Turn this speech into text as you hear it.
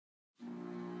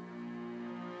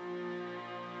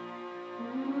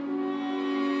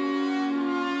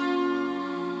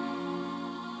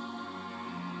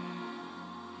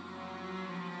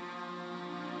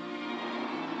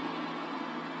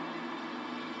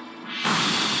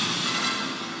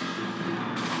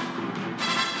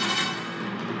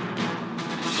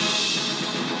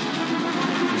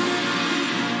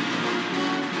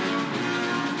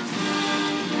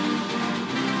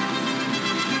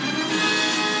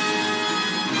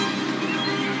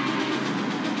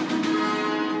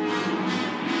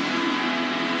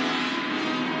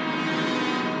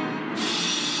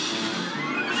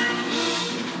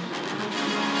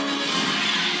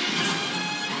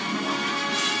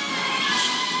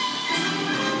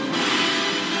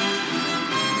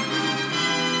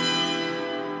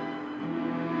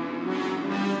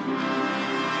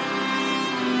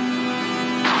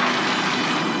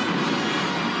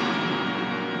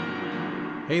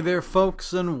Hey there,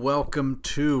 folks, and welcome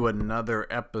to another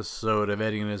episode of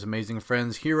Eddie and his Amazing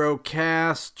Friends Hero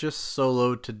Cast. Just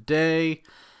solo today. It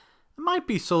might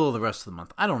be solo the rest of the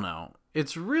month. I don't know.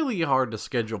 It's really hard to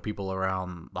schedule people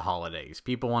around the holidays.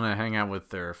 People want to hang out with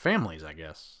their families, I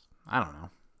guess. I don't know.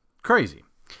 Crazy.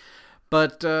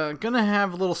 But gonna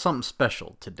have a little something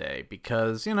special today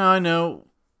because, I know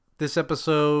this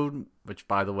episode, which,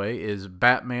 by the way, is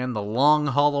Batman The Long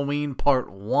Halloween Part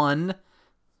 1.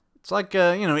 It's like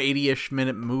a, 80-ish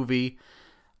minute movie.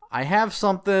 I have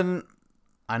something.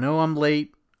 I know I'm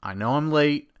late,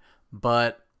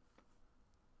 but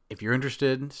if you're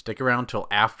interested, stick around till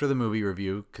after the movie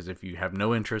review, because if you have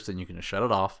no interest, then you can just shut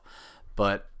it off.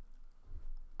 But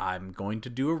I'm going to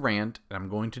do a rant, and I'm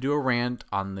going to do a rant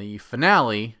on the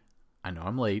finale, I know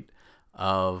I'm late,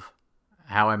 of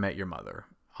How I Met Your Mother.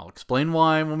 I'll explain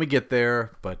why when we get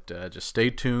there, but just stay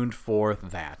tuned for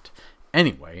that.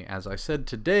 Anyway, as I said,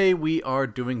 today we are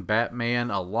doing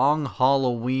Batman A Long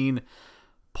Halloween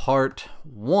Part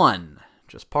 1.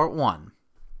 Just Part 1.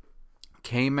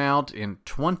 Came out in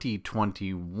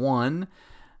 2021.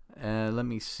 Let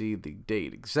me see the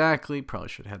date exactly. Probably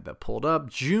should have that pulled up.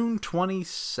 June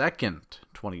 22nd,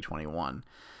 2021.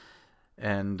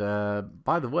 And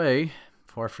by the way,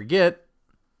 before I forget,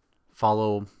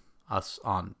 follow us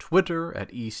on Twitter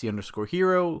at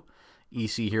EC_Hero.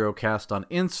 EC HeroCast on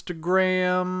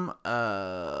Instagram,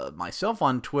 myself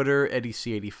on Twitter,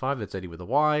 EddieC85, that's Eddie with a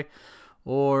Y,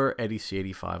 or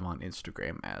EddieC85 on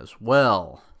Instagram as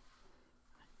well.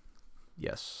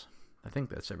 Yes, I think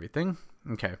that's everything.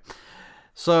 Okay,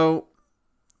 so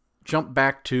jump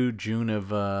back to June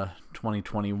of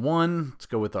 2021. Let's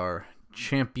go with our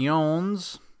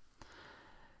champions.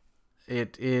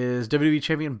 It is WWE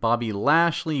Champion Bobby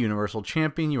Lashley, Universal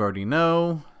Champion, you already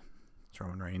know. It's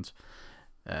Roman Reigns.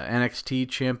 NXT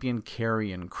Champion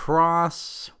Karrion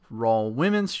Kross, Raw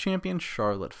Women's Champion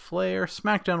Charlotte Flair,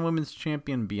 SmackDown Women's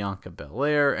Champion Bianca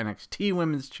Belair, NXT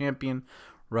Women's Champion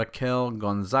Raquel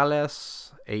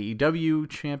Gonzalez, AEW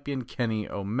Champion Kenny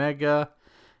Omega,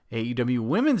 AEW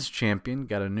Women's Champion,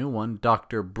 got a new one,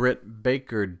 Dr. Britt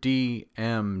Baker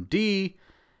DMD,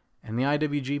 and the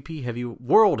IWGP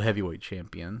World Heavyweight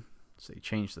Champion, so they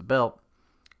changed the belt,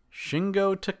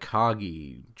 Shingo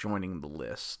Takagi joining the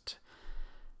list.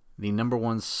 The number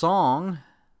one song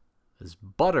is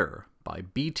Butter by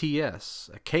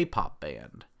BTS, a K-pop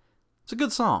band. It's a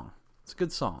good song.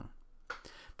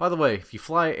 By the way, if you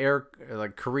fly air,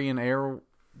 like Korean Air,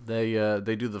 they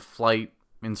do the flight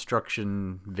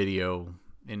instruction video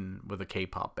with a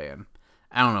K-pop band.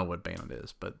 I don't know what band it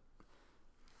is, but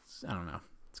I don't know.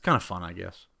 It's kind of fun, I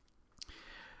guess.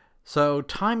 So,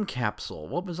 time capsule.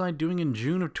 What was I doing in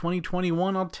June of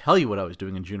 2021? I'll tell you what I was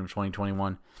doing in June of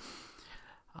 2021.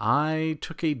 I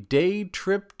took a day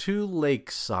trip to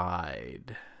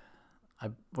Lakeside. I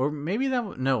already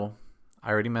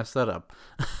messed that up.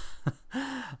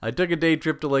 I took a day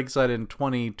trip to Lakeside in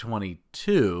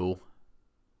 2022.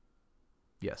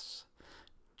 Yes.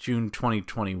 June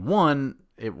 2021,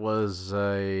 it was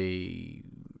a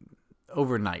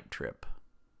overnight trip.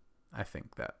 I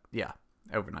think that. Yeah,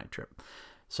 overnight trip.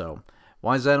 So,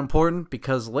 why is that important?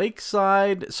 Because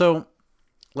Lakeside,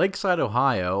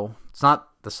 Ohio,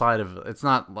 it's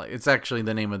actually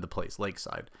the name of the place,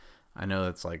 Lakeside. I know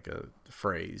that's like a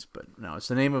phrase, but no, it's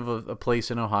the name of a place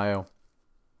in Ohio.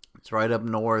 It's right up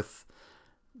north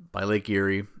by Lake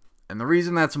Erie. And the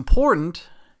reason that's important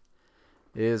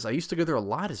is I used to go there a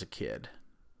lot as a kid.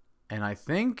 And I'll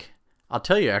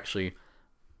tell you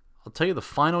the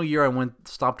final year I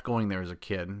stopped going there as a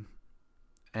kid.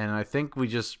 And I think we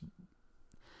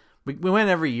went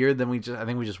every year, then I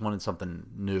think we just wanted something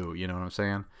new, you know what I'm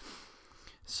saying?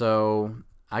 So,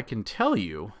 I can tell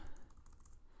you,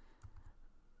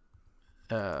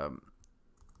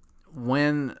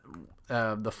 when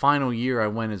the final year I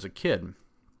went as a kid,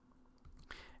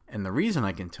 and the reason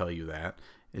I can tell you that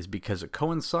is because it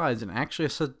coincides and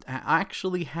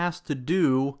actually has to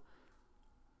do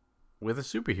with a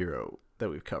superhero that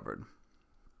we've covered.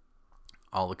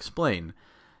 I'll explain.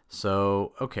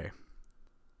 So, okay.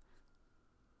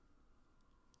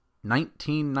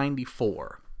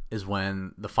 1994 is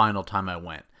when the final time I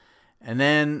went. And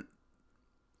then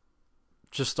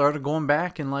just started going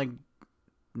back in like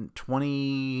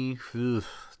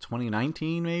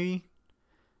 2019 maybe.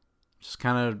 Just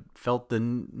kind of felt the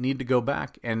need to go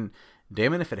back. And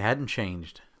damn it if it hadn't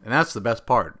changed. And that's the best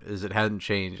part, is it hadn't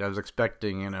changed. I was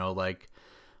expecting, like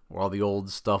where all the old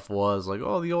stuff was, like,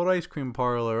 oh, the old ice cream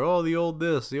parlor, oh, the old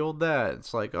this, the old that.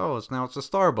 It's like, oh, it's a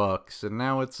Starbucks, and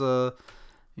now it's an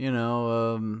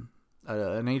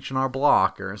H&R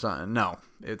Block or something. No,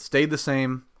 it stayed the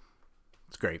same.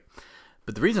 It's great.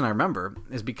 But the reason I remember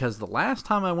is because the last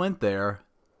time I went there,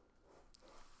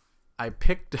 I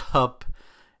picked up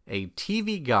a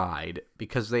TV guide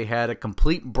because they had a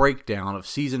complete breakdown of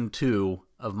season 2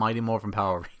 of Mighty Morphin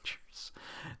Power Rangers.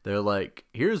 They're like,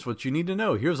 here's what you need to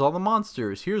know. Here's all the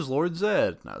monsters. Here's Lord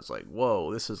Zed. And I was like,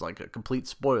 whoa, this is like a complete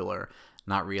spoiler.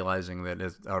 Not realizing that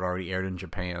it had already aired in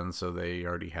Japan, so they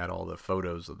already had all the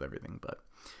photos of everything. But,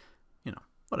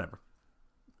 whatever.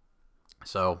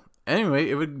 So, anyway,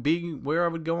 it would be where I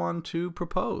would go on to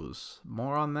propose.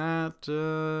 More on that,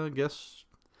 I guess,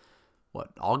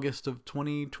 August of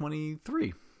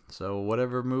 2023. So,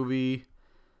 whatever movie...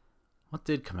 What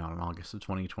did come out in August of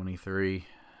 2023?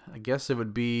 I guess it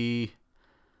would be...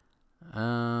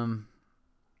 I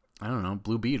don't know,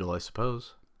 Blue Beetle, I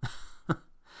suppose.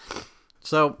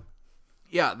 So,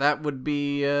 yeah, that would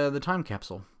be the time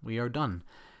capsule. We are done.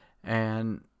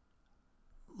 And,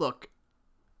 look,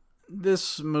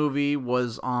 this movie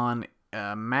was on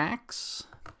Max,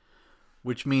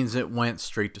 which means it went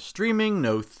straight to streaming,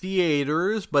 no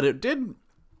theaters, but it did.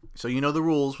 So you know the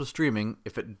rules with streaming.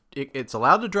 If it's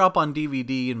allowed to drop on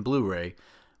DVD and Blu-ray,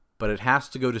 but it has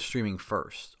to go to streaming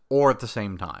first, or at the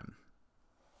same time.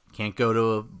 Can't go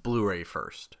to a Blu-ray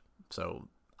first. So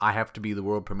I have to be the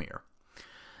world premiere.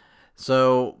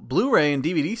 So Blu-ray and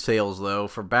DVD sales, though,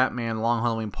 for Batman Long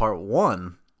Halloween Part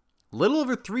 1, little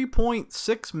over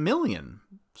 3.6 million.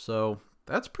 So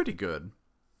that's pretty good.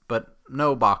 But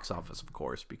no box office, of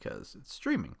course, because it's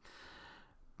streaming.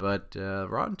 But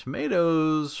Rotten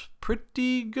Tomatoes,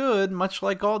 pretty good, much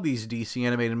like all these DC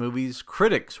animated movies.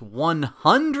 Critics,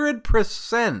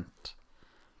 100%.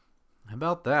 How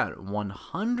about that?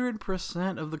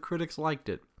 100% of the critics liked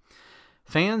it.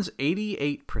 Fans,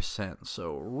 88%.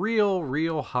 So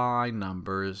real high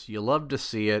numbers. You love to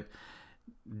see it.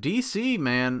 DC,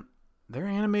 man, they're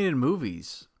animated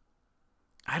movies.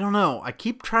 I don't know. I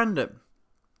keep trying to...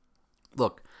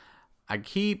 Look, I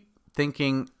keep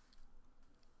thinking...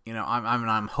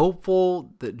 I'm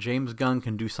hopeful that James Gunn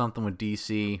can do something with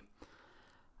DC.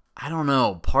 I don't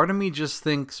know. Part of me just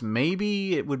thinks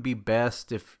maybe it would be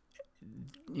best if,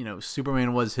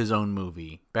 Superman was his own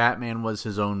movie. Batman was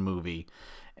his own movie.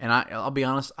 And I'll be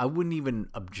honest, I wouldn't even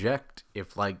object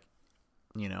if,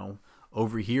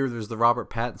 over here there's the Robert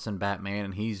Pattinson Batman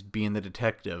and he's being the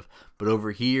detective. But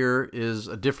over here is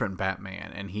a different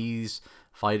Batman and he's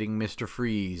fighting Mr.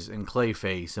 Freeze and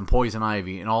Clayface and Poison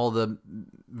Ivy and all the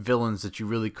villains that you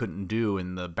really couldn't do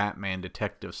in the Batman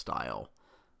detective style.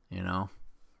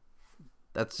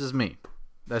 That's just me.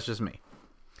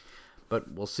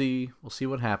 But we'll see. We'll see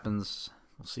what happens.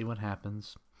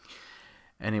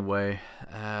 Anyway,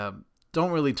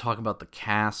 don't really talk about the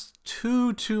cast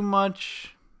too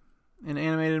much in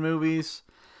animated movies.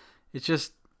 It's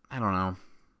just, I don't know.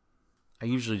 I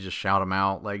usually just shout them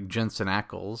out, like Jensen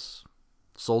Ackles,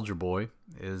 Soldier Boy,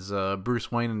 is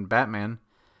Bruce Wayne in Batman.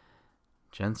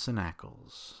 Jensen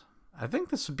Ackles. I think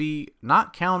this would be,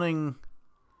 not counting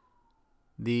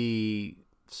the,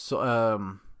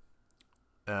 what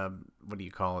do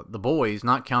you call it? The Boys,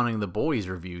 not counting the Boys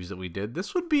reviews that we did.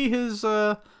 This would be his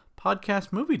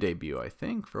podcast movie debut, I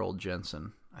think, for old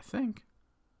Jensen. I think.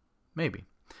 Maybe.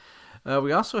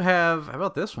 We also have, how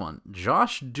about this one?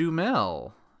 Josh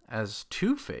Duhamel as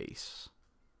Two-Face.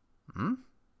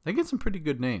 They get some pretty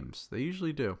good names. They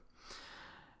usually do.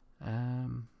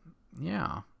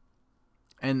 Yeah.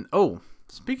 And,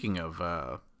 speaking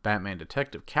of Batman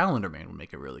Detective, Calendar Man would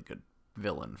make a really good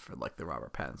villain for, the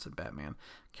Robert Pattinson Batman.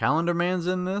 Calendar Man's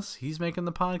in this. He's making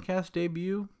the podcast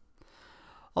debut.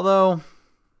 Although,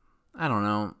 I don't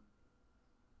know.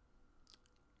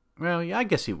 Well, yeah, I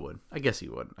guess he would.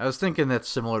 I was thinking that's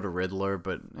similar to Riddler,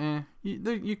 but,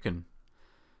 you can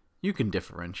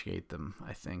differentiate them,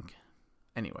 I think.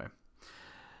 Anyway,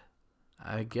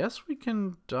 I guess we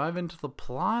can dive into the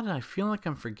plot. I feel like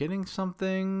I'm forgetting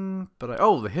something, but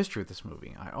the history of this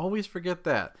movie. I always forget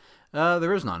that.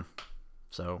 There is none.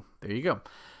 So, there you go.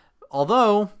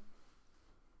 Although,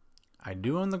 I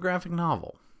do own the graphic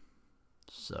novel.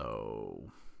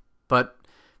 So, but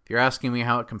if you're asking me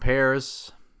how it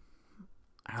compares,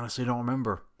 I honestly don't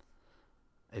remember.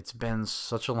 It's been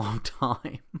such a long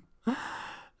time.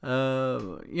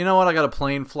 You know what? I got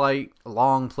a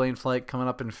long plane flight coming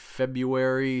up in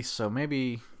February, so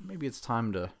maybe it's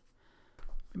time to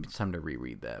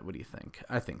reread that. What do you think?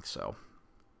 I think so.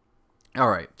 All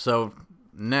right, so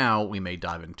now we may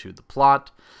dive into the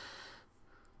plot.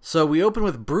 So we open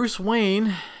with Bruce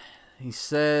Wayne.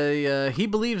 He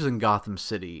believes in Gotham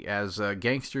City as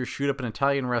gangsters shoot up an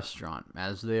Italian restaurant,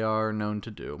 as they are known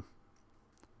to do.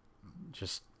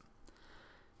 Just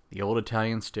the old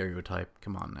Italian stereotype.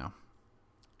 Come on now.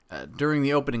 During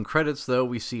the opening credits, though,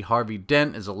 we see Harvey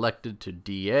Dent is elected to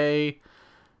DA.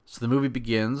 So the movie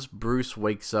begins. Bruce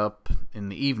wakes up in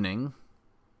the evening,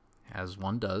 as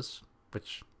one does,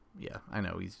 which, yeah, I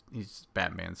know, he's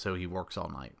Batman, so he works all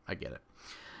night. I get it.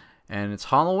 And it's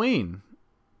Halloween.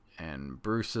 And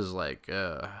Bruce is like,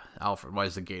 Alfred, why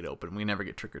is the gate open? We never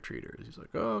get trick-or-treaters. He's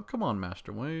like, oh, come on,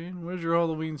 Master Wayne. Where's your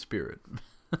Halloween spirit?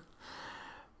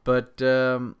 But,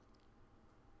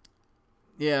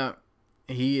 yeah,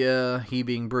 he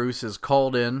being Bruce is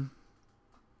called in.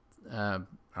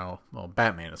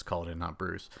 Batman is called in, not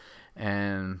Bruce.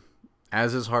 And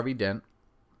as is Harvey Dent,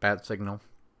 bat signal.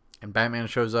 And Batman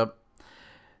shows up.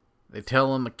 They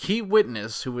tell him a key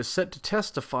witness who was set to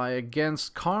testify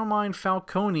against Carmine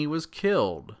Falcone was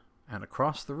killed. And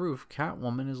across the roof,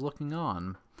 Catwoman is looking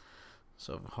on.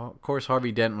 So, of course,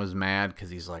 Harvey Dent was mad because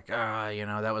he's like,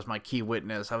 that was my key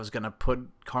witness. I was going to put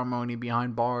Carmine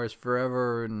behind bars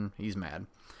forever, and he's mad.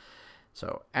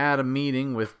 So, at a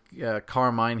meeting with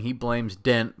Carmine, he blames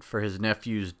Dent for his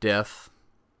nephew's death.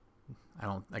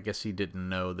 I guess he didn't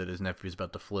know that his nephew was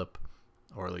about to flip.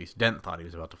 Or at least Dent thought he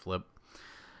was about to flip.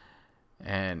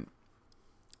 And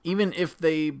even if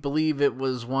they believe it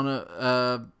was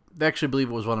they actually believe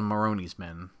it was one of Maroni's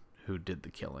men who did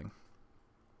the killing.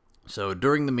 So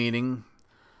during the meeting,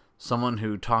 someone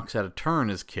who talks out of turn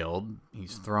is killed.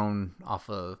 He's thrown off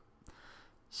a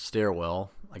stairwell,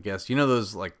 I guess. You know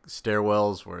those like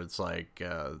stairwells where it's like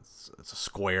it's a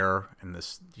square, and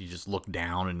you just look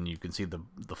down and you can see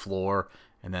the floor,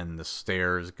 and then the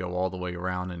stairs go all the way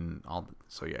around and all.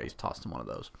 So yeah, he's tossed in one of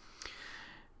those.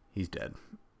 He's dead.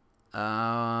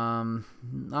 I'll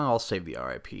save the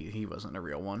R.I.P. He wasn't a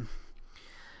real one.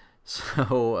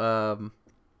 So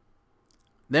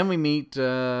then we meet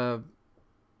Carmine.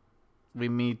 We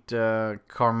meet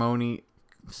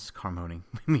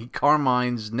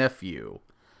Carmine's nephew.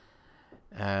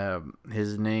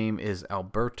 His name is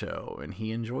Alberto, and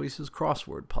he enjoys his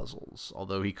crossword puzzles.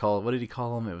 Although what did he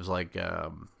call them? It was like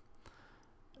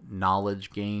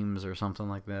knowledge games or something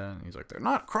like that. And he's like, they're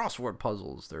not crossword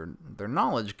puzzles, they're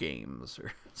knowledge games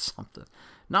or something,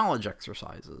 knowledge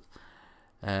exercises.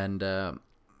 And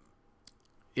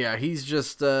yeah, he's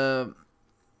just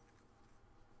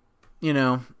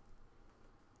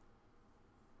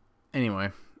anyway,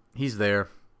 he's there,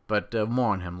 but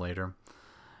more on him later.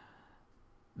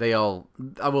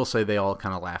 I will say they all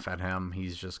kind of laugh at him.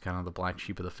 He's just kind of the black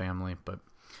sheep of the family. But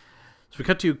so we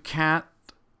cut to Catwoman,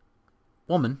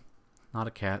 not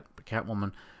a cat, but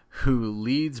Catwoman, who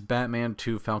leads Batman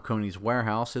to Falcone's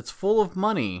warehouse. It's full of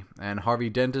money, and Harvey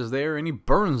Dent is there, and he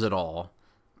burns it all,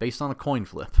 based on a coin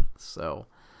flip. So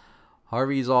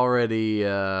Harvey's already,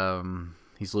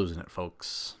 he's losing it,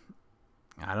 folks.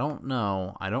 I don't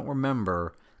know. I don't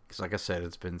remember, because like I said,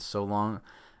 it's been so long.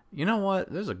 You know what?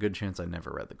 There's a good chance I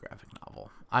never read the graphic novel.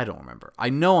 I don't remember. I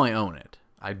know I own it.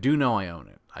 I do know I own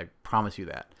it. I promise you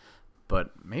that.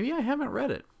 But maybe I haven't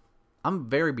read it. I'm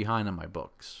very behind on my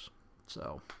books.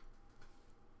 So,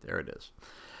 there it is.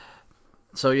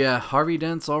 So yeah, Harvey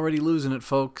Dent's already losing it,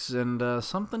 folks. And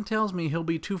something tells me he'll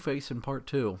be Two-Face in part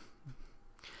 2.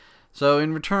 So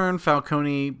in return,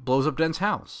 Falcone blows up Dent's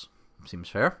house. Seems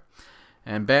fair.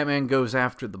 And Batman goes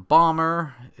after the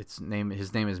bomber. His name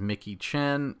is Mickey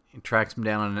Chen. He tracks him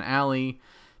down in an alley.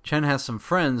 Chen has some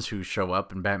friends who show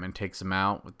up, and Batman takes him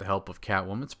out with the help of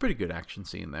Catwoman. It's a pretty good action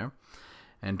scene there.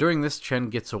 And during this,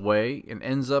 Chen gets away and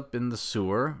ends up in the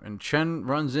sewer. And Chen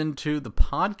runs into the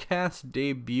podcast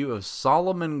debut of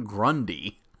Solomon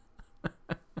Grundy.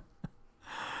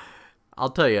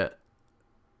 I'll tell you,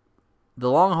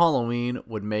 The Long Halloween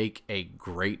would make a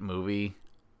great movie.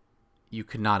 You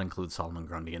could not include Solomon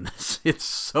Grundy in this. It's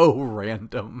so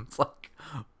random. It's like,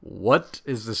 what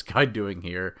is this guy doing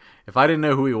here? If I didn't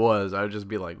know who he was, I would just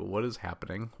be like, what is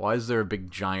happening? Why is there a big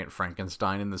giant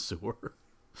Frankenstein in the sewer?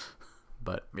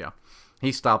 But yeah,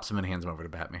 he stops him and hands him over to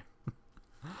Batman.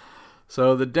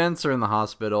 So the Dents are in the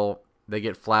hospital. They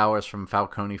get flowers from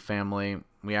Falcone family.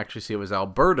 We actually see it was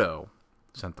Alberto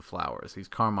sent the flowers. He's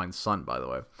Carmine's son, by the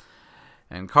way.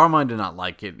 And Carmine did not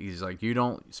like it. He's like, you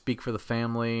don't speak for the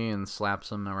family, and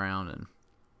slaps him around. And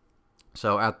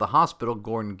so at the hospital,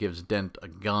 Gordon gives Dent a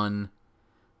gun.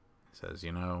 He says,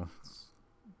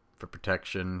 for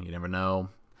protection, you never know.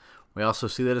 We also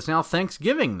see that it's now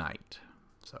Thanksgiving night.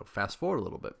 So fast forward a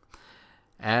little bit.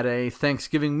 At a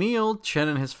Thanksgiving meal, Chen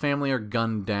and his family are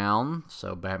gunned down.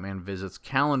 So Batman visits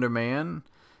Calendar Man,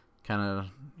 kind of,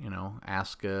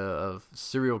 ask a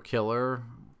serial killer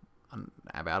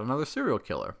about another serial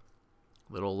killer.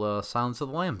 Little Silence of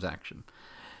the Lambs action.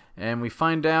 And we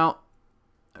find out,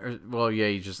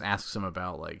 he just asks him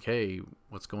about, like, hey,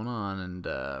 what's going on? And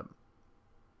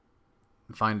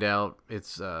Find out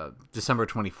it's December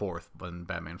 24th when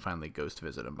Batman finally goes to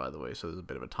visit him, by the way, so there's a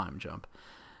bit of a time jump.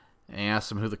 And he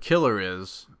asks him who the killer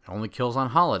is. It only kills on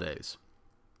holidays.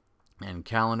 And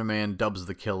Calendar Man dubs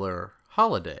the killer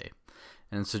Holiday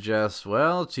and suggests,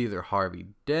 well, it's either Harvey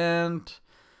Dent,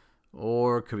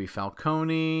 or it could be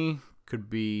Falcone, could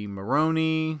be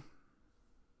Maroni.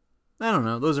 I don't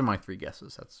know. Those are my three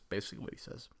guesses. That's basically what he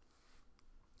says.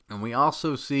 And we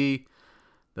also see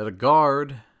that a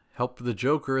guard helped the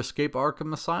Joker escape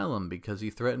Arkham Asylum because he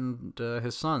threatened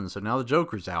his son. So now the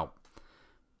Joker's out.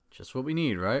 Just what we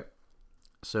need, right?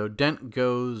 So Dent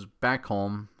goes back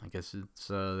home. I guess it's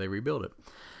they rebuild it.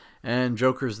 And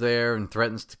Joker's there and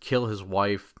threatens to kill his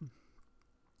wife.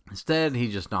 Instead,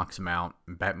 he just knocks him out.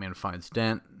 And Batman finds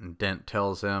Dent, and Dent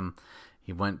tells him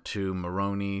he went to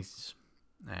Maroni's.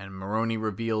 And Maroni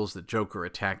reveals that Joker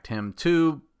attacked him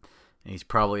too. And he's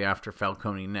probably after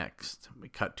Falcone next. We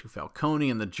cut to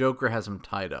Falcone, and the Joker has him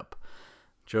tied up.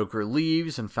 Joker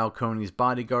leaves, and Falcone's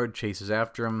bodyguard chases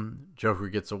after him. Joker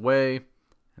gets away,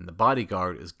 and the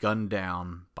bodyguard is gunned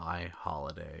down by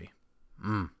Holiday.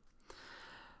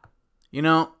 You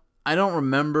know, I don't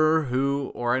remember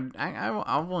who, or I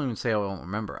won't even say I won't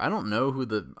remember. I don't know who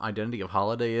the identity of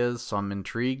Holiday is, so I'm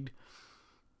intrigued.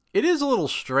 It is a little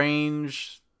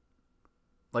strange.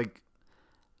 Like,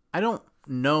 I don't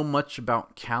know much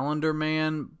about Calendar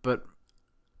Man, but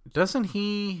doesn't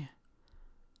he,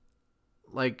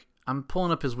 like, I'm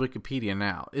pulling up his Wikipedia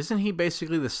now. Isn't he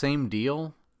basically the same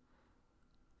deal?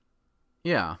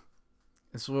 Yeah.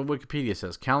 This is what Wikipedia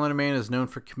says. Calendar Man is known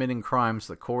for committing crimes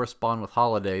that correspond with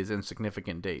holidays and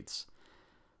significant dates.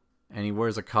 And he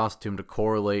wears a costume to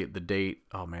correlate the date.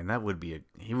 Oh man,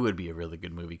 he would be a really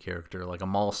good movie character. Like a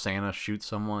mall Santa shoots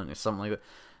someone or something like that.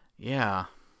 Yeah.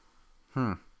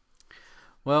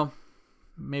 Well,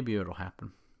 maybe it'll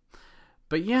happen.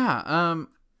 But yeah,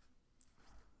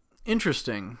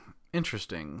 interesting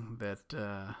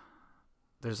that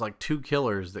there's like two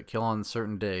killers that kill on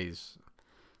certain days.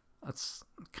 That's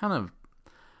kind of,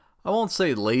 I won't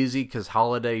say lazy, because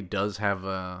Holiday does have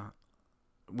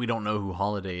we don't know who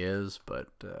Holiday is, but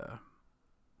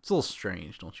it's a little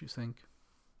strange, don't you think?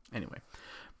 Anyway,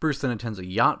 Bruce then attends a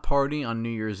yacht party on New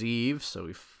Year's Eve, so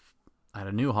we had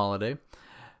a new holiday.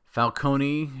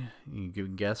 Falcone, you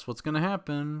can guess what's going to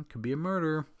happen. Could be a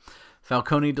murder.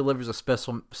 Falcone delivers a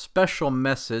special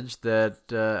message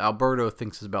that Alberto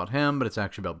thinks is about him, but it's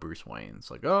actually about Bruce Wayne. It's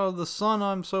like, oh, the son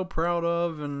I'm so proud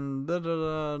of, and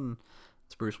da-da-da, and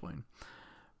it's Bruce Wayne.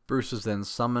 Bruce is then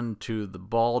summoned to the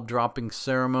ball-dropping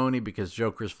ceremony because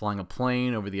Joker's flying a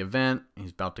plane over the event.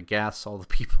 He's about to gas all the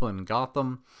people in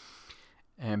Gotham.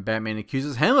 And Batman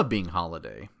accuses him of being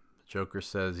Holiday. Joker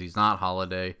says he's not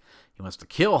Holiday. He wants to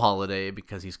kill Holiday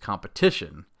because he's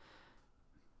competition.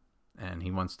 And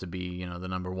he wants to be, the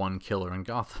number one killer in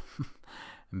Gotham.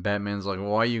 And Batman's like, well,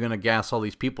 why are you going to gas all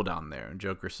these people down there? And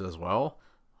Joker says, well,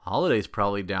 Holiday's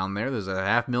probably down there. There's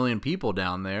 500,000 people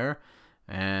down there.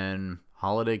 And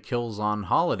Holiday kills on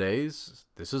holidays.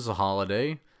 This is a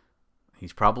holiday.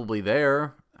 He's probably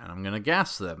there. And I'm going to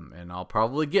gas them. And I'll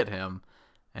probably get him.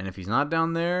 And if he's not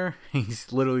down there, he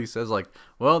literally says, like,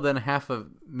 well, then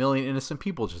 500,000 innocent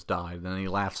people just died. And then he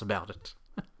laughs about it.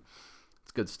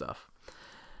 It's good stuff.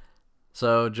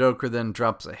 So Joker then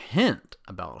drops a hint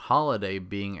about Holiday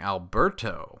being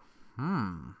Alberto.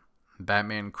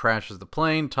 Batman crashes the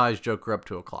plane, ties Joker up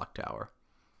to a clock tower.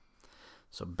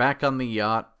 So back on the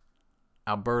yacht,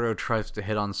 Alberto tries to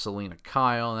hit on Selina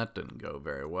Kyle, and that didn't go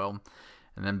very well.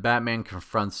 And then Batman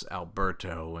confronts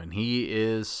Alberto, and he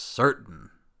is certain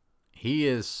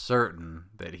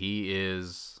that he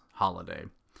is Holiday.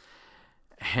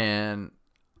 And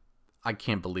I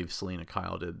can't believe Selina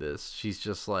Kyle did this. She's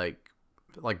just like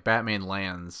Batman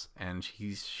lands, and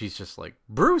she's just like,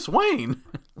 Bruce Wayne?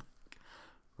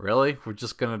 Really? We're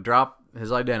just going to drop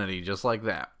his identity just like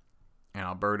that? And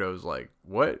Alberto's like,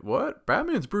 what?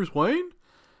 Batman's Bruce Wayne?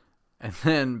 And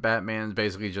then Batman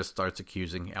basically just starts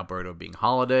accusing Alberto of being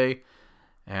Holiday,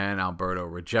 and Alberto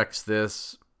rejects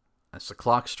this. As the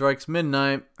clock strikes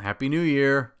midnight, Happy New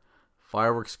Year,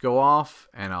 fireworks go off,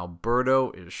 and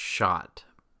Alberto is shot.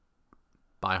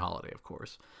 By Holiday, of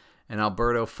course. And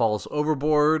Alberto falls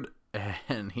overboard,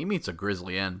 and he meets a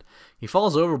grisly end. He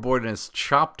falls overboard and is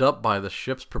chopped up by the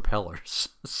ship's propellers.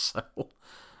 So,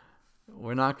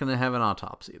 we're not going to have an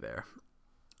autopsy there.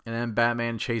 And then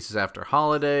Batman chases after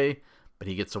Holiday, but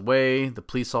he gets away. The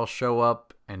police all show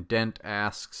up, and Dent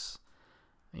asks,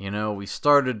 we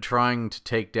started trying to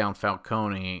take down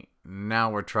Falcone. Now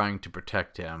we're trying to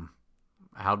protect him.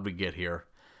 How'd we get here?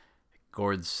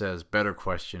 Gord says, better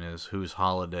question is, who's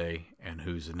Holiday and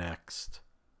who's next?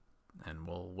 And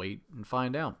we'll wait and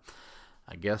find out.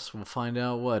 I guess we'll find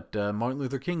out what Martin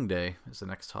Luther King Day is the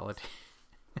next holiday.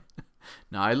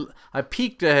 Now, I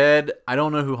peeked ahead. I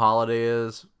don't know who Holiday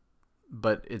is,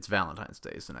 but it's Valentine's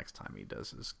Day is the next time he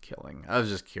does his killing. I was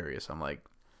just curious. I'm like,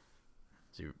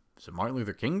 is it Martin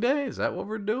Luther King Day? Is that what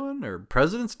we're doing? Or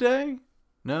President's Day?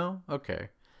 No? Okay.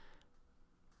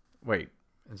 Wait,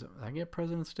 did I get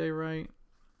President's Day right?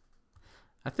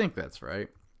 I think that's right.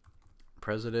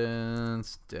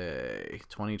 President's Day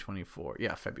 2024.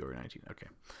 Yeah, February 19th. Okay.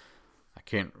 I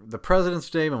can't. The President's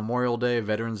Day, Memorial Day,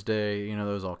 Veterans Day,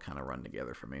 those all kind of run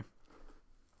together for me.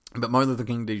 But Martin Luther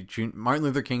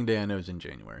King Day, I know is in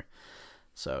January.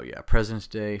 So yeah, President's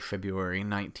Day, February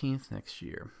 19th next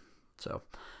year. So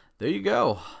there you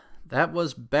go. That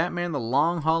was Batman: The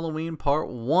Long Halloween Part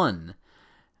 1.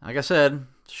 Like I said,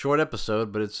 short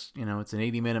episode, but it's an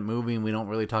 80-minute movie, and we don't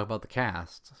really talk about the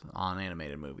cast on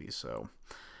animated movies. So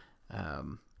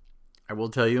I will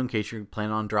tell you, in case you're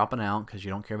planning on dropping out because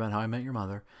you don't care about How I Met Your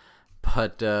Mother.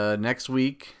 But next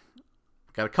week,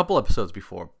 got a couple episodes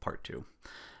before Part 2.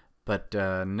 But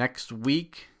next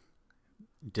week,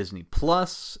 Disney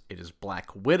Plus, it is Black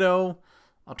Widow.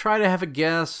 I'll try to have a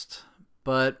guest,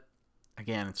 but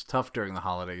again, it's tough during the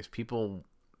holidays. People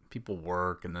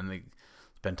work, and then they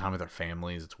spend time with their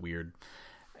families. It's weird.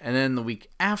 And then the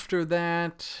week after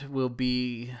that will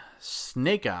be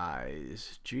Snake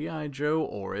Eyes, G.I. Joe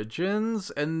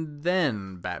Origins, and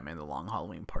then Batman: The Long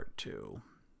Halloween Part 2.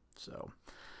 So,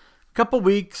 couple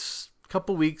weeks.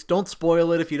 Don't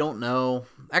spoil it if you don't know.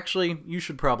 Actually, you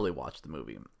should probably watch the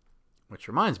movie. Which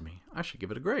reminds me, I should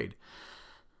give it a grade.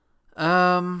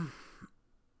 Man,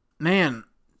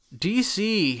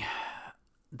 DC,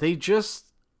 they just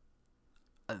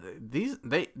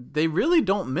they really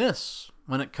don't miss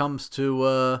when it comes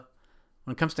to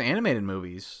animated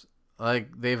movies.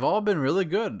 Like, they've all been really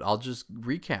good. I'll just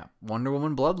recap. Wonder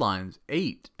Woman Bloodlines,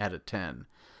 8 out of 10.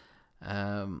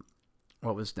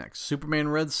 What was next? Superman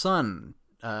Red Sun.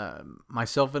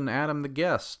 Myself and Adam the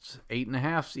Guest,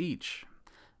 8.5 each.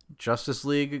 Justice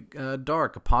League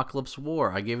Dark, Apocalypse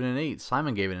War. I gave it an 8.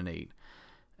 Simon gave it an 8.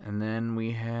 And then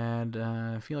we had,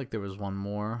 I feel like there was one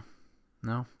more.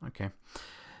 No? Okay.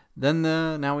 Then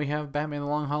now we have Batman: The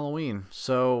Long Halloween.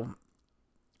 So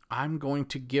I'm going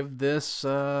to give this,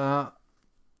 I'm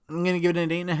going to give it an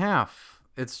 8.5.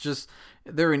 It's just,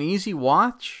 they're an easy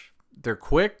watch. They're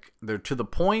quick. They're to the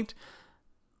point.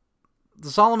 The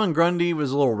Solomon Grundy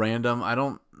was a little random.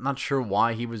 Not sure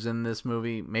why he was in this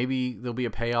movie. Maybe there'll be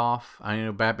a payoff. I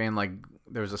know Batman, like,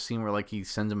 there was a scene where, like, he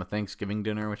sends him a Thanksgiving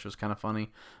dinner, which was kind of funny.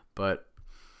 But,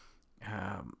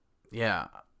 yeah,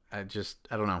 I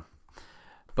don't know.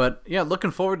 But, yeah, looking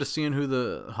forward to seeing who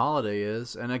the Holiday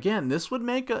is. And, again, this would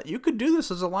you could do this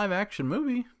as a live-action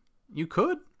movie. You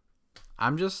could.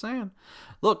 I'm just saying.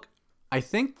 Look, I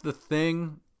think the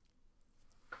thing...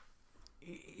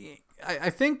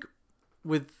 I think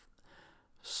with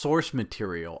source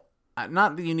material,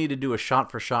 not that you need to do a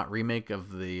shot-for-shot remake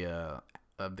of the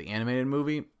animated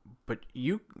movie, but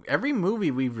every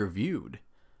movie we've reviewed,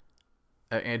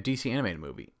 a DC animated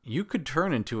movie, you could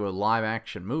turn into a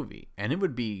live-action movie, and it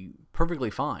would be perfectly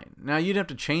fine. Now, you'd have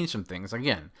to change some things.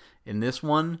 Again, in this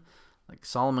one, like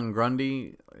Solomon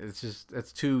Grundy,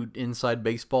 it's too inside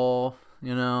baseball,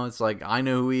 It's like, I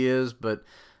know who he is, but...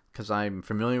 because I'm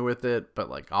familiar with it, but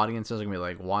like audiences are going to be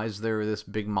like, why is there this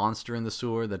big monster in the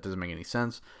sewer? That doesn't make any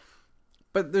sense.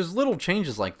 But there's little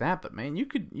changes like that, but man, you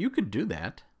could do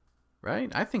that, right?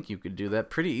 I think you could do that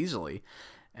pretty easily.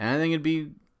 And I think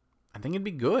it'd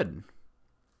be good.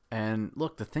 And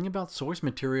look, the thing about source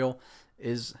material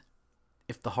is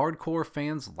if the hardcore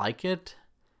fans like it,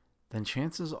 then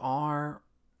chances are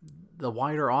the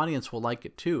wider audience will like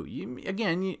it too. I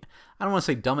don't want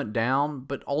to say dumb it down,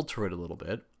 but alter it a little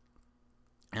bit.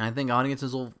 And I think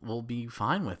audiences will be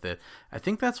fine with it. I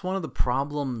think that's one of the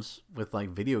problems with like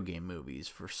video game movies.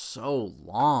 For so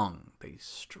long, they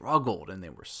struggled and they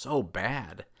were so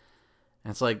bad.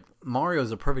 And it's like, Mario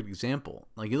is a perfect example.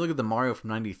 Like, you look at the Mario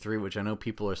from 93, which I know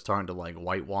people are starting to like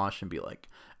whitewash and be like,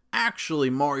 actually,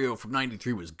 Mario from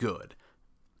 93 was good.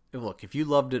 Look, if you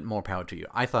loved it, more power to you.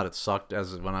 I thought it sucked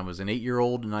as when I was an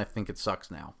 8-year-old, and I think it sucks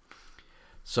now.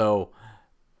 So,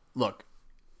 look,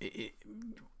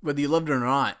 whether you loved it or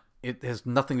not, it has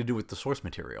nothing to do with the source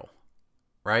material,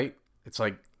 right? It's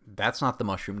like, that's not the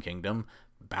Mushroom Kingdom.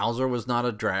 Bowser was not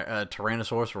a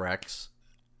Tyrannosaurus Rex.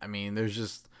 I mean,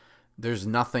 there's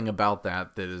nothing about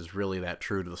that is really that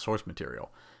true to the source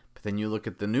material. But then you look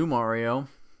at the new Mario,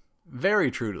 very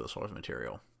true to the source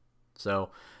material. So,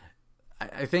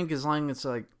 I think as long as it's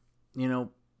like,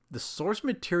 the source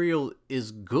material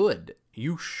is good,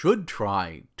 you should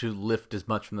try to lift as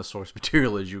much from the source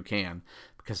material as you can,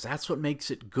 because that's what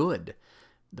makes it good.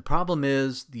 The problem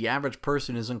is the average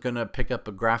person isn't going to pick up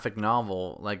a graphic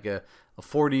novel. Like a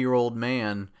 40-year-old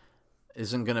man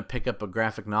isn't going to pick up a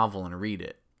graphic novel and read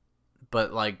it.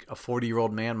 But like a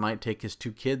 40-year-old man might take his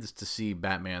 2 kids to see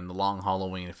Batman The Long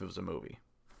Halloween if it was a movie.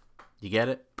 You get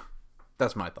it?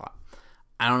 That's my thought.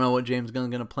 I don't know what James Gunn's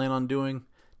going to plan on doing.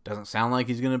 Doesn't sound like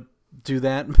he's going to do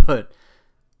that, but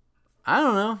I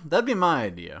don't know. That'd be my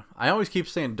idea. I always keep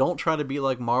saying don't try to be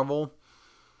like Marvel.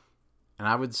 And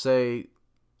I would say,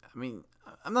 I mean,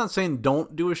 I'm not saying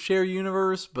don't do a shared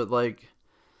universe, but like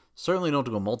certainly don't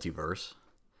do a multiverse.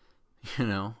 You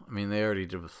know, I mean, they already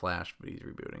did with Flash, but he's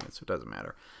rebooting it, so it doesn't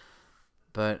matter.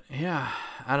 But yeah,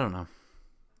 I don't know.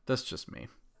 That's just me.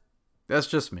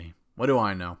 What do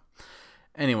I know?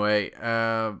 Anyway,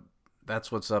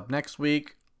 that's what's up next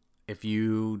week. If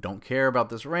you don't care about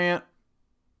this rant,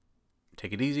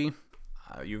 take it easy.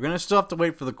 You're going to still have to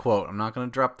wait for the quote. I'm not going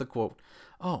to drop the quote.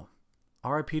 Oh,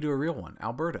 RIP to a real one,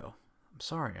 Alberto. I'm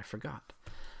sorry, I forgot.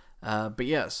 But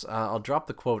yes, I'll drop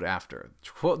the quote after.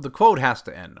 The quote has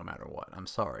to end no matter what. I'm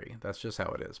sorry. That's just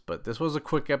how it is. But this was a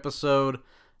quick episode.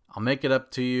 I'll make it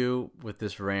up to you with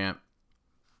this rant.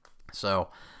 So,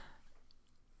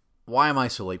 why am I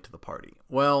so late to the party?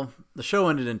 Well, the show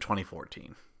ended in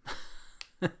 2014.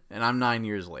 And I'm 9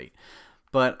 years late.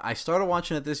 But I started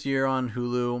watching it this year on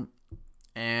Hulu.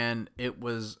 And it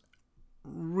was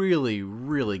really,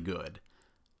 really good.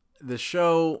 The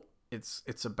show,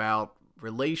 it's about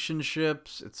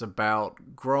relationships, it's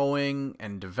about growing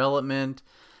and development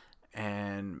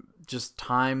and just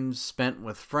time spent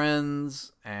with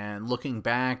friends and looking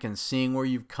back and seeing where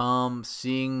you've come,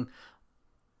 seeing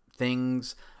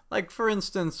things like for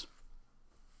instance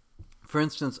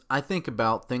I think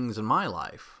about things in my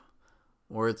life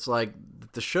where it's like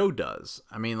the show does.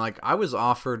 I mean, like I was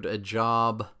offered a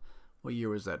job, what year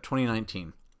was that?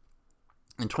 2019.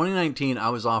 In 2019 I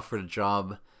was offered a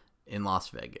job in Las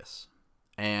Vegas.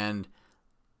 And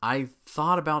I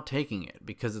thought about taking it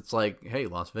because it's like, hey,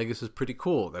 Las Vegas is pretty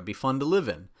cool. That'd be fun to live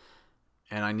in.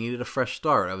 And I needed a fresh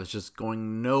start. I was just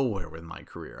going nowhere with my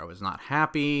career. I was not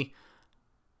happy.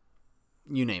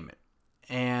 You name it.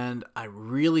 And I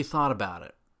really thought about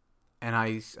it. And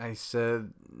I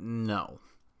said, no,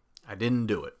 I didn't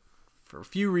do it. For a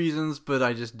few reasons, but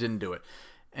I just didn't do it.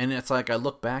 And it's like, I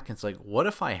look back and it's like, what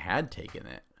if I had taken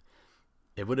it?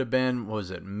 It would have been, what was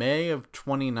it, May of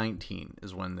 2019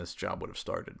 is when this job would have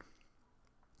started.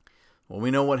 Well,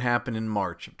 we know what happened in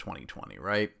March of 2020,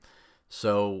 right?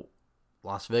 So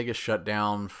Las Vegas shut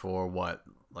down for what,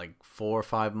 like 4 or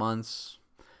 5 months?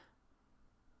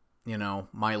 You know,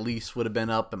 my lease would have been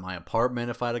up in my apartment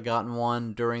if I'd have gotten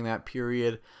one during that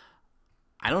period.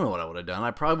 I don't know what I would have done.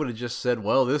 I probably would have just said,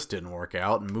 well, this didn't work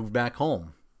out and moved back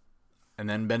home. And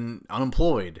then been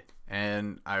unemployed.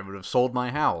 And I would have sold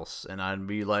my house. And I'd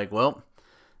be like, well,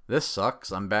 this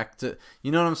sucks. I'm back to...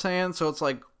 You know what I'm saying? So it's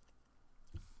like,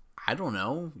 I don't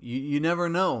know. You never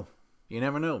know. You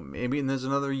never know. Maybe there's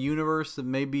another universe that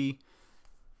maybe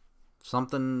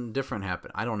something different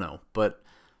happened. I don't know. But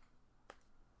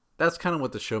that's kind of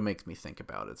what the show makes me think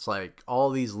about. It's like all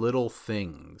these little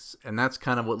things. And that's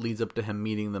kind of what leads up to him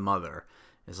meeting the mother.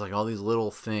 It's like all these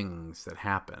little things that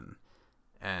happen.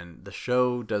 And the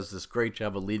show does this great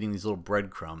job of leading these little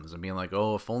breadcrumbs and being like,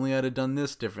 oh, if only I'd have done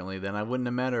this differently, then I wouldn't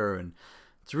have met her. And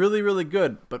it's really, really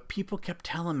good. But people kept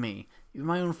telling me, even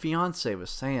my own fiance was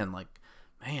saying, like,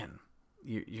 man,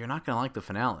 you're not going to like the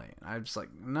finale. And I was like,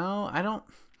 no, I don't.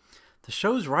 The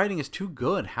show's writing is too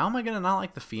good. How am I going to not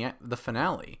like the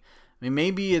finale? I mean,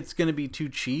 maybe it's going to be too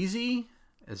cheesy.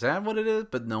 Is that what it is?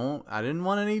 But no, I didn't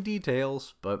want any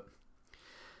details. But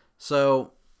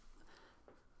so...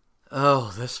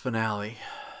 Oh, this finale.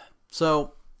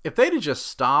 So, if they'd have just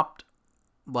stopped,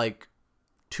 like,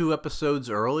 2 episodes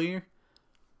earlier,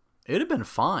 it'd have been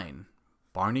fine.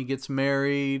 Barney gets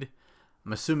married.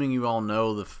 I'm assuming you all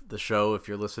know the show if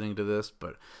you're listening to this,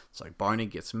 but it's like Barney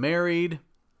gets married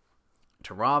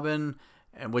to Robin,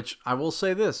 and which I will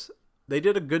say this, they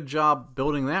did a good job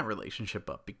building that relationship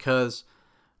up because,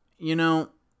 you know,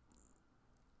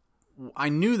 I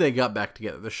knew they got back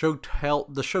together. The show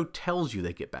tells you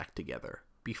they get back together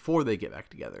before they get back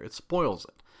together. It spoils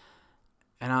it.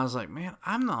 And I was like, man,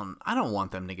 I don't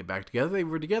want them to get back together. They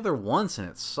were together once and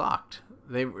it sucked.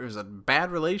 It was a bad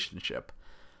relationship.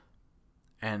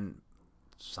 And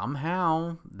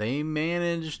somehow they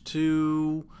managed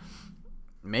to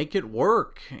make it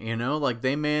work, you know, like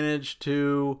they managed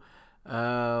to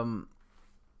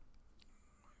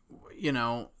you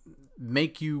know,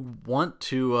 make you want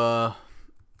to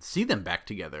see them back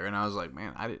together. And I was like,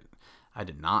 man, I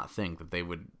did not think that they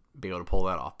would be able to pull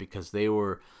that off because they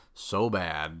were so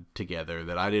bad together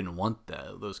that I didn't want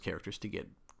those characters to get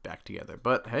back together.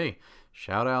 But hey,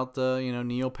 shout out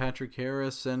Neil Patrick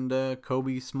Harris and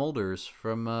Kobe Smulders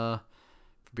for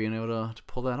being able to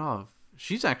pull that off.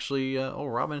 She's actually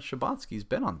Robin Scherbatsky's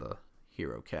been on the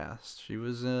Hero cast. She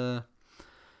was oh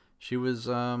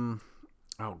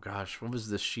gosh, what was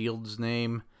the Shield's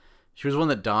name? She was one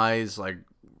that dies, like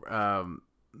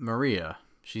Maria.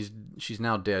 She's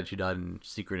now dead. She died in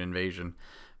Secret Invasion.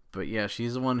 But yeah,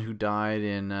 she's the one who died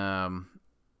in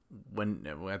when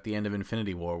at the end of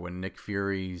Infinity War, when Nick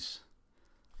Fury's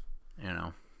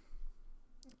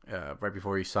right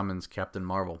before he summons Captain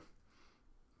Marvel.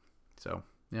 So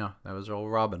yeah, that was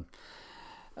old Robin.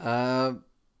 But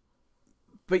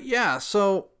yeah,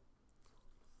 so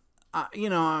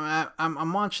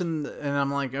I'm watching and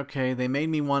I'm like, okay, they made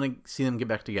me want to see them get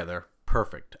back together.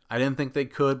 Perfect. I didn't think they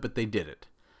could, but they did it.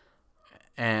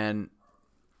 And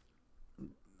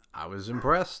I was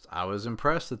impressed. I was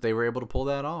impressed that they were able to pull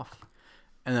that off.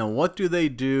 And then what do they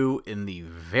do in the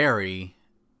very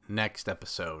next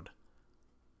episode?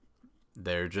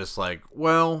 They're just like,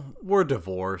 well, we're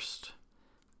divorced.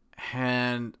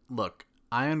 And look,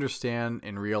 I understand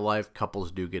in real life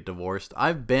couples do get divorced.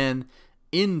 I've been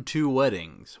in 2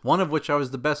 weddings, one of which I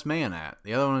was the best man at.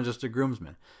 The other one was just a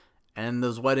groomsman. And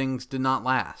those weddings did not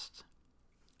last.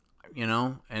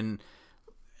 And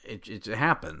it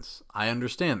happens. I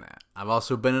understand that. I've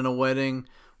also been in a wedding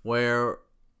where,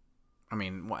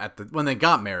 when they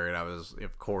got married, I was,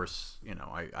 of course,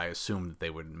 I assumed that they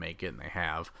would make it, and they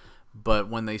have. But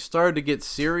when they started to get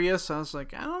serious, I was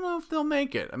like, I don't know if they'll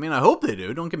make it. I hope they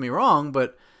do, don't get me wrong,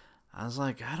 but I was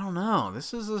like, I don't know.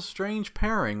 This is a strange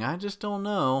pairing. I just don't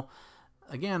know.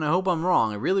 Again, I hope I'm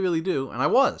wrong. I really, really do. And I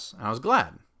was. And I was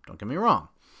glad. Don't get me wrong.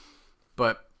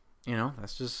 But,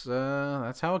 that's just,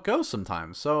 that's how it goes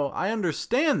sometimes. So I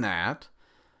understand that.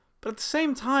 But at the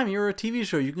same time, you're a TV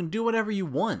show. You can do whatever you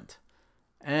want.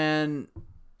 And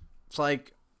it's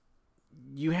like,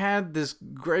 you had this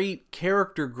great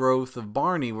character growth of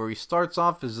Barney where he starts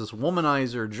off as this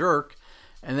womanizer jerk.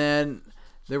 And then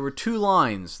there were 2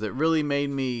 lines that really made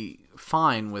me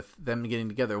fine with them getting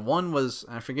together. One was,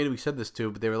 I forget who we said this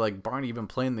to, but they were like, Barney, you've been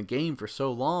playing the game for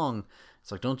so long.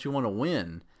 It's like, don't you want to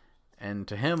win? And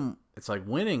to him, it's like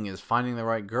winning is finding the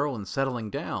right girl and settling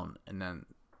down. And then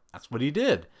that's what he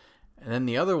did. And then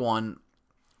the other one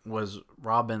was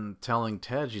Robin telling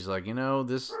Ted, she's like,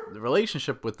 the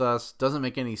relationship with us doesn't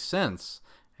make any sense.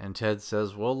 And Ted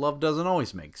says, well, love doesn't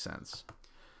always make sense.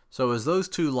 So it was those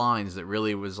 2 lines that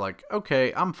really was like,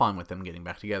 okay, I'm fine with them getting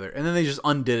back together. And then they just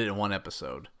undid it in one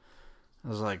episode. I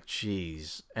was like,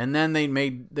 geez. And then they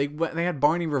had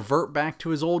Barney revert back to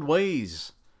his old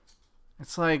ways.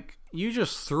 It's like, you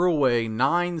just threw away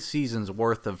 9 seasons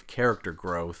worth of character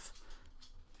growth.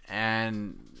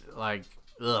 And like,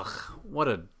 ugh, what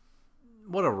a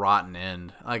rotten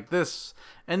end. Like this.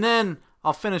 And then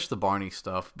I'll finish the Barney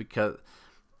stuff because,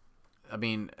 at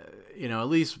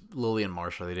least Lily and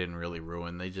Marsha, they didn't really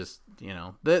ruin. They just,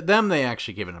 they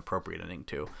actually gave an appropriate ending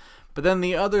to. But then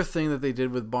the other thing that they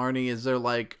did with Barney is they're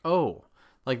like, oh,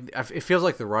 like, it feels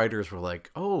like the writers were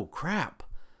like, oh, crap.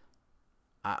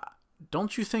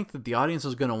 Don't you think that the audience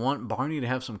is going to want Barney to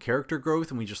have some character growth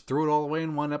and we just threw it all away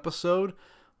in one episode?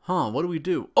 What do we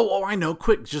do? Oh, I know.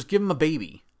 Quick, just give him a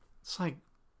baby. It's like,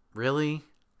 really?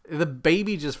 The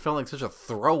baby just felt like such a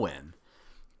throw-in.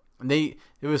 It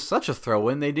was such a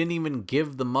throw-in, they didn't even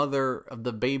give the mother of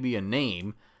the baby a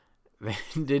name. They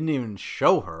didn't even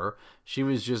show her. She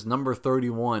was just number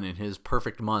 31 in his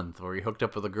perfect month where he hooked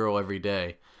up with a girl every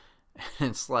day. And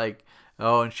it's like,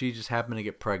 oh, and she just happened to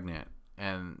get pregnant.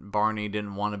 And Barney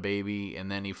didn't want a baby,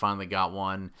 and then he finally got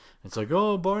one. It's like,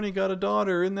 oh, Barney got a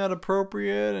daughter. Isn't that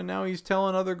appropriate? And now he's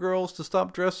telling other girls to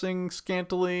stop dressing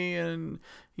scantily, and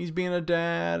he's being a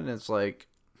dad. And it's like,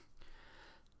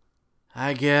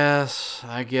 I guess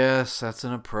that's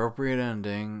an appropriate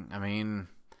ending.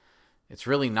 It's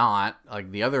really not. Like,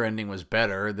 the other ending was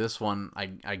better. This one,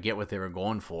 I get what they were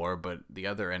going for, but the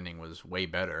other ending was way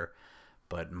better.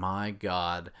 But my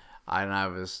God, I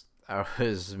was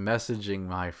messaging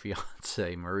my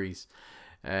fiance Maurice,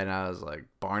 and I was like,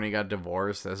 Barney got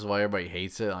divorced. That's why everybody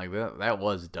hates it. Like, that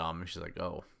was dumb. She's like,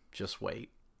 oh, just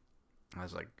wait. I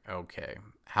was like, okay.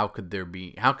 How could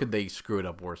they screw it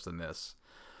up worse than this?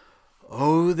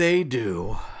 Oh, they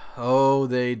do.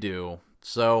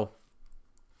 So,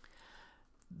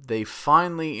 they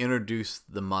finally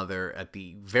introduced the mother at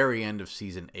the very end of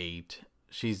season 8.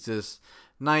 She's this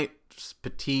nice,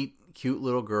 petite, cute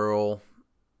little girl.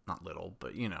 Not little,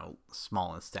 but,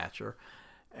 small in stature.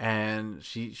 And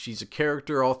she's a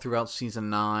character all throughout season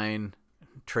 9,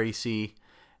 Tracy.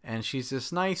 And she's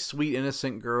this nice, sweet,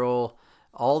 innocent girl.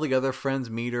 All the other friends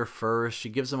meet her first. She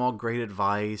gives them all great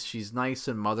advice. She's nice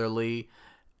and motherly.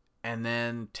 And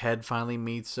then Ted finally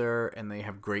meets her, and they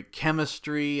have great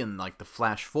chemistry and like the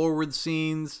flash forward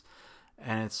scenes.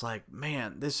 And it's like,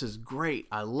 man, this is great.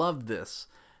 I love this.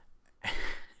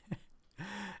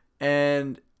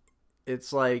 And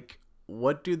it's like,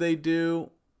 what do?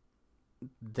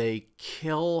 They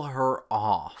kill her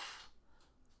off.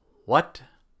 What?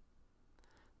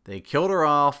 They killed her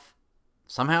off.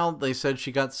 Somehow they said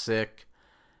she got sick.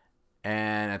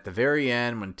 And at the very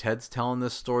end, when Ted's telling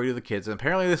this story to the kids, and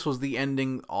apparently this was the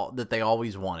ending that they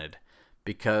always wanted.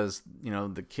 Because,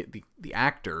 the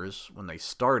actors, when they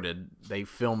started, they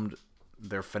filmed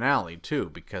their finale too.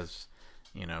 Because,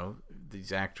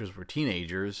 these actors were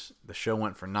teenagers. The show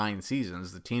went for 9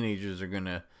 seasons. The teenagers are going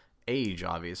to age,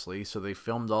 obviously. So they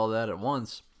filmed all that at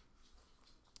once.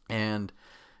 And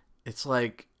it's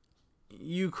like,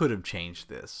 you could have changed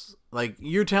this. Like,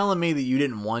 you're telling me that you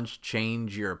didn't once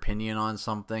change your opinion on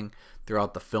something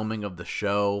throughout the filming of the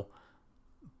show,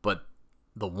 but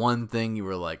the one thing you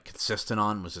were like consistent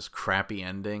on was this crappy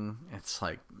ending. It's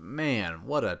like, man,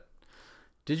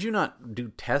 did you not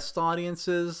do test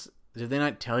audiences? Did they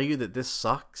not tell you that this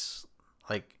sucks?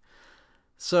 Like,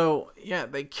 so yeah,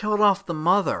 they killed off the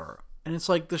mother, and it's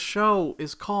like, the show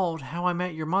is called How I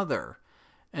Met Your Mother.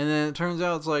 And then it turns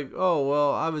out it's like, oh,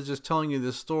 well, I was just telling you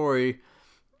this story,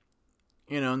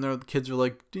 and the kids are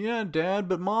like, yeah, Dad,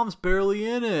 but Mom's barely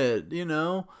in it,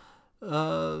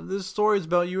 this story's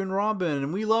about you and Robin,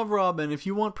 and we love Robin. If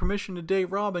you want permission to date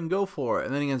Robin, go for it.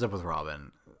 And then he ends up with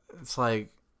Robin. It's like,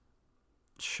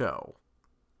 show.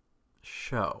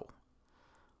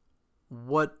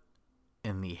 What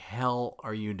in the hell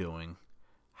are you doing?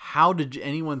 How did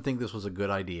anyone think this was a good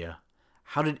idea?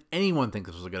 How did anyone think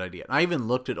this was a good idea? And I even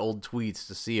looked at old tweets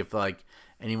to see if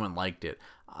anyone liked it.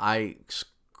 I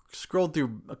scrolled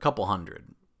through a couple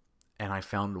hundred, and I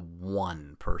found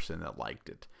one person that liked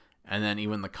it. And then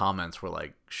even the comments were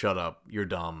like, shut up, you're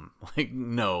dumb. Like,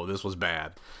 no, this was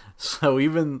bad. So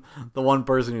even the one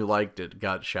person who liked it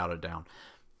got shouted down.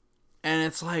 And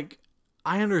it's like,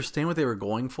 I understand what they were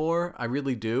going for. I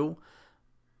really do.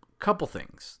 Couple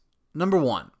things. Number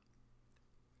one,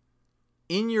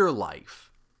 in your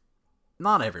life,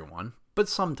 not everyone, but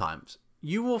sometimes,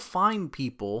 you will find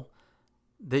people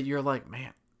that you're like,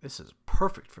 man, this is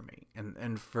perfect for me.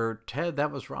 And for Ted,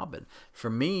 that was Robin. For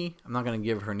me, I'm not going to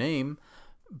give her name,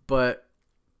 but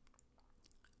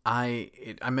I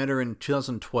met her in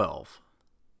 2012.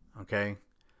 Okay?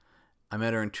 I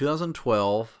met her in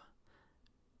 2012,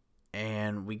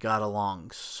 and we got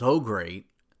along so great.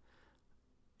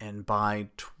 And by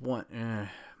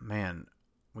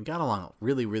we got along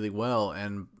really, really well.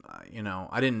 And,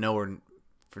 I didn't know her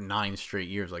for 9 straight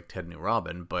years like Ted knew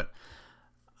Robin. But,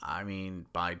 I mean,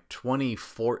 by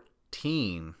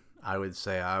 2014, I would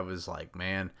say I was like,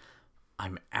 man,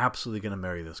 I'm absolutely going to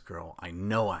marry this girl. I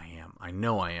know I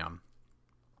am.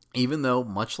 Even though,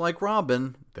 much like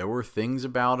Robin, there were things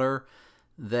about her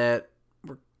that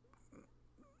were,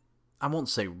 I won't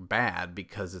say bad,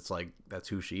 because it's like, that's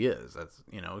who she is. That's,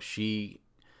 she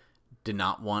did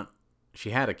not want...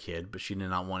 She had a kid, but she did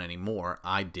not want any more.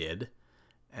 I did.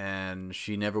 And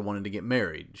she never wanted to get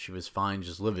married. She was fine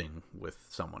just living with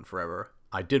someone forever.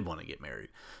 I did want to get married.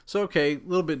 So, okay, a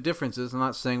little bit differences. I'm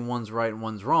not saying one's right and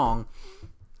one's wrong.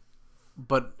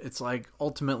 But it's like,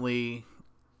 ultimately,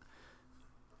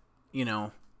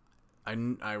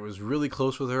 I was really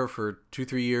close with her for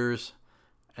 2-3 years.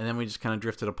 And then we just kind of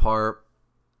drifted apart.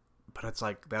 But it's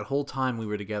like, that whole time we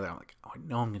were together, I'm like, oh, I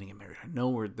know I'm going to get married. I know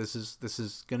where this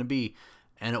is going to be.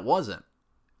 And it wasn't.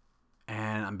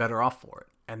 And I'm better off for it.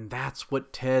 And that's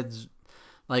what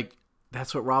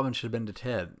that's what Robin should have been to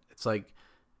Ted. It's like,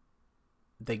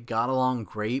 they got along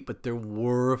great, but there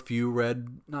were a few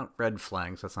not red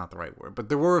flags, that's not the right word, but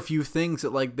there were a few things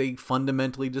that they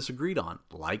fundamentally disagreed on.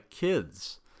 Like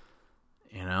kids.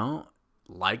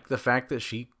 Like the fact that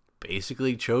she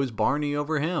basically chose Barney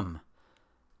over him.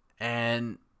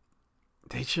 And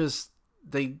they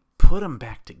put them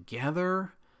back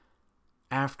together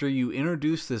after you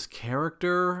introduce this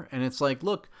character. And it's like,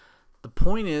 look, the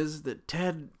point is that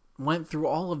Ted went through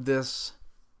all of this,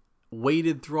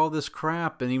 waded through all this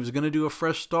crap, and he was going to do a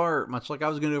fresh start, much like I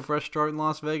was going to do a fresh start in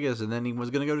Las Vegas, and then he was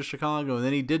going to go to Chicago, and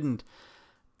then he didn't.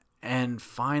 And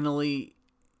finally,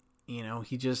 he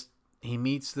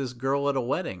meets this girl at a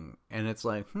wedding, and it's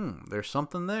like, there's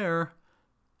something there.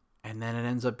 And then it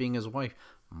ends up being his wife.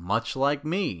 Much like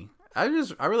me. I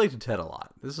relate to Ted a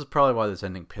lot. This is probably why this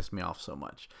ending pissed me off so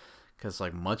much. Because,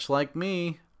 much like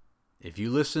me, if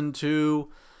you listen to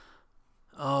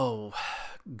Oh,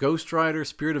 Ghost Rider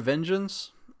Spirit of Vengeance?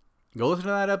 Go listen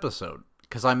to that episode.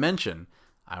 Because I mentioned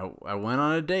I went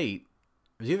on a date.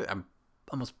 It was either, I'm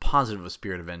almost positive it was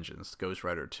Spirit of Vengeance, Ghost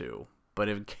Rider 2. But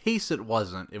in case it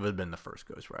wasn't, it would have been the first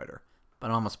Ghost Rider. But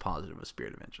I'm almost positive it was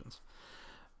Spirit of Vengeance.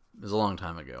 It was a long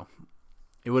time ago.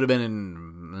 It would have been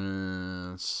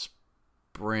in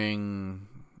spring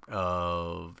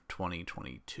of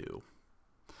 2022.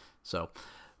 So,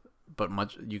 but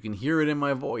you can hear it in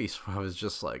my voice. I was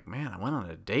just like, man, I went on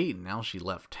a date and now she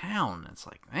left town. It's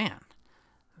like, man,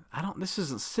 this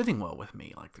isn't sitting well with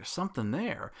me. Like, there's something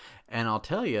there. And I'll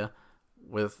tell you,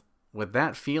 with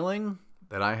that feeling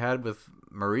that I had with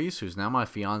Maurice, who's now my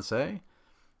fiance,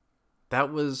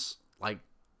 that was like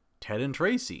Ted and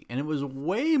Tracy. And it was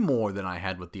way more than I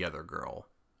had with the other girl.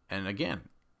 And again,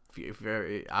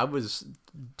 I was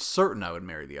certain I would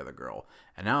marry the other girl.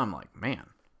 And now I'm like, man,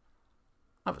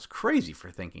 I was crazy for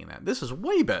thinking that. This is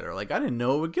way better. Like, I didn't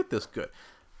know it would get this good.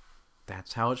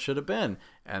 That's how it should have been.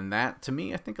 And that, to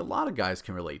me, I think a lot of guys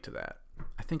can relate to that.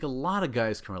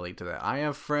 I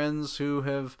have friends who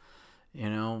have,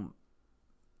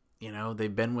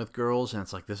 they've been with girls and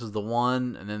it's like, this is the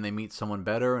one. And then they meet someone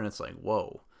better and it's like,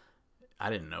 whoa,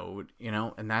 I didn't know,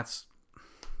 and that's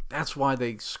why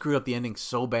they screwed up the ending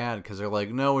so bad. Because they're like,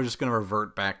 no, we're just going to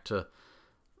revert back to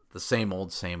the same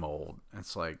old.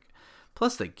 It's like,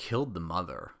 plus they killed the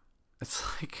mother. It's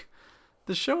like,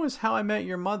 the show is How I Met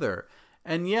Your Mother.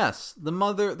 And yes,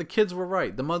 the kids were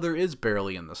right. The mother is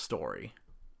barely in the story.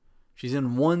 She's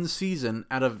in 1 season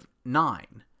out of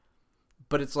 9.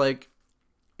 But it's like,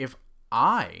 if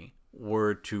I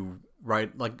were to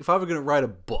write, like, if I were going to write a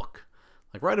book,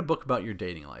 like, write a book about your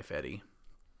dating life, Eddie,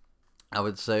 I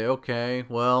would say, okay,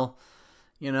 well,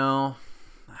 how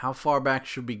far back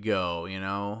should we go?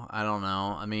 I don't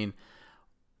know. I mean,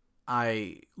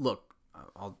 I'll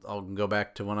go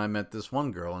back to when I met this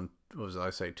one girl in,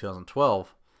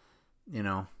 2012.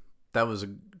 That was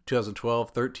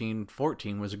 2012, 13,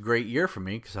 14 was a great year for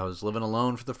me because I was living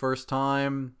alone for the first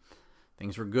time.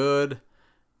 Things were good.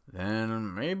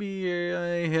 Then maybe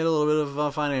I hit a little bit of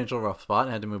a financial rough spot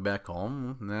and had to move back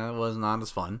home. That was not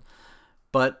as fun.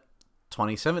 But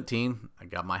 2017, I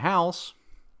got my house,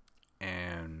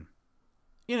 and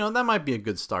that might be a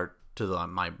good start to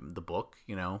the book.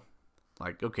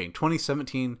 Like, okay,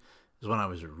 2017 is when I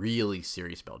was really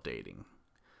serious about dating.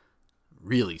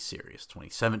 Really serious.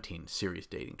 2017, serious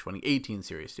dating. 2018,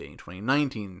 serious dating.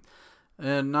 2019,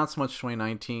 and not so much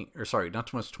 2019, not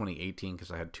so much 2018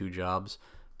 because I had 2 jobs,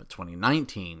 but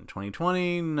 2019,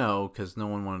 2020, no, because no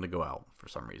one wanted to go out for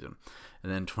some reason.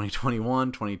 And then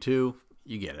 2021, 22,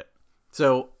 you get it.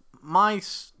 So my,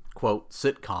 quote,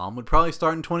 sitcom would probably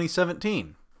start in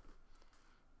 2017.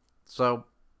 So,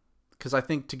 because I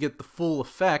think to get the full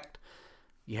effect,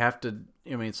 you have to,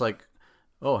 it's like,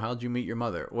 oh, how'd you meet your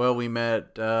mother? Well, we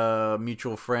met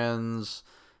mutual friends,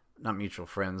 not mutual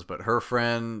friends, but her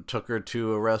friend took her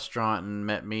to a restaurant and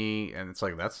met me. And it's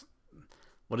like,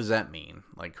 what does that mean?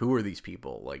 Like, who are these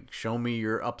people? Like, show me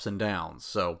your ups and downs.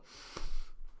 So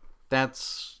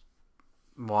that's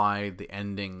why the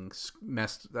ending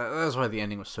that's why the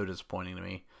ending was so disappointing to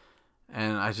me.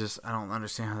 And I don't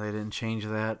understand how they didn't change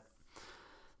that.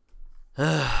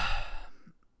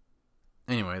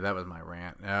 Anyway, that was my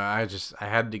rant. I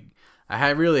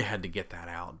really had to get that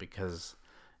out because,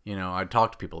 I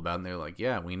talked to people about it and they're like,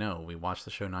 yeah, we know. We watched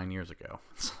the show 9 years ago.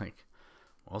 It's like,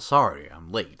 well, sorry,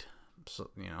 I'm late. So,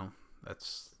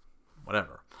 that's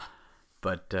whatever.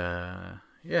 But,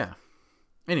 yeah.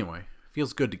 Anyway,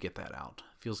 feels good to get that out.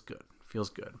 Feels good.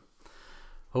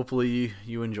 Hopefully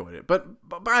you enjoyed it.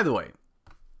 But by the way,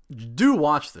 do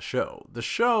watch the show. The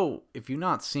show, if you've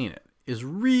not seen it, is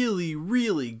really,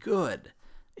 really good.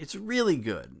 It's really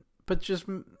good. But just,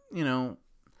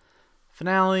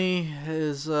 finale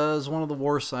is one of the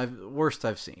worst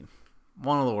I've seen.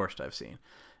 One of the worst I've seen.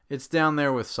 It's down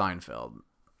there with Seinfeld,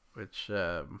 which,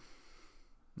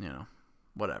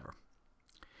 whatever.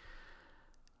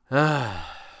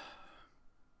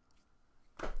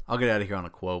 I'll get out of here on a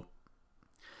quote.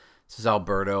 This is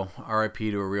Alberto,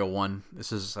 R.I.P. to a real one.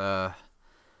 This is right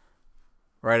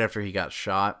after he got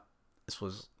shot. This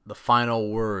was the final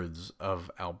words of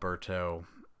Alberto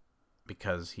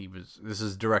because this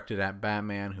is directed at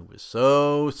Batman, who was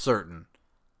so certain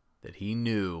that he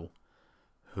knew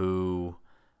Batman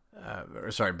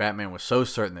was so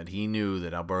certain that he knew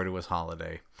that Alberto was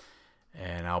Holiday.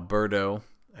 And Alberto,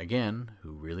 again,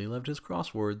 who really loved his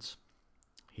crosswords,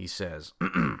 he says,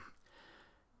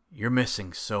 "You're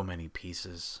missing so many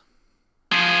pieces."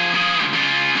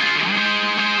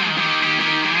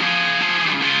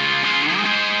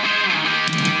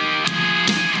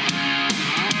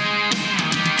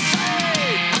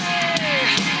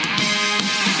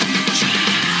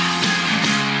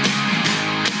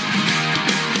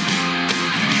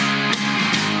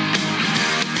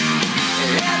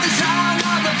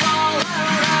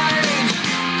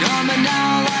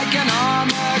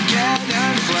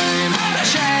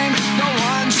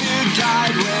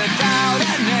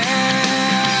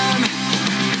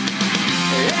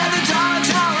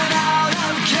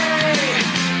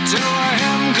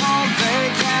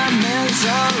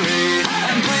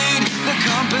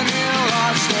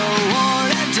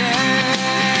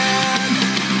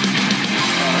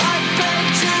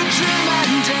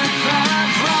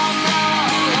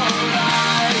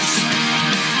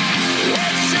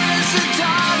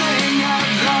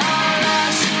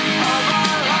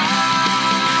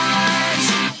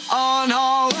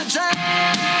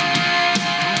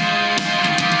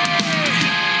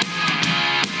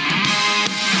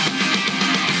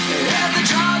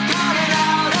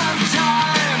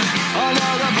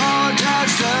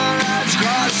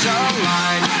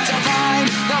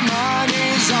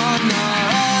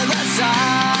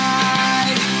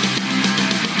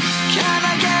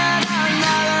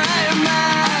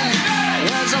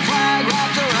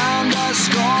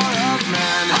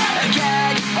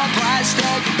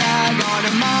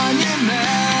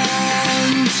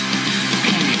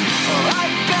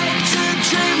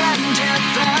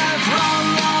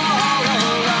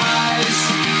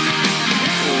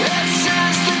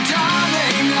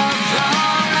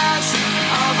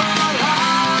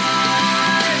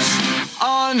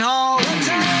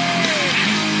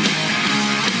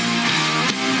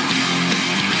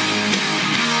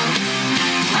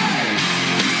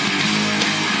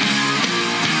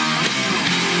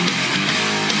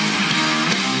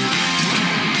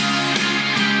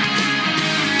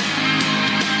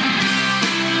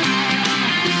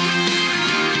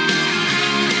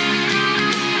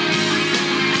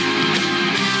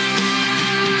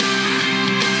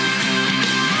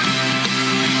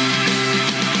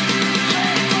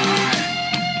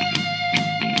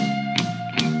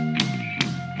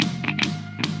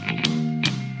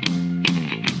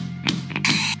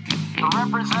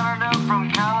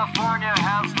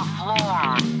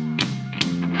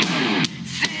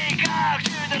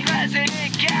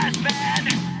 bad.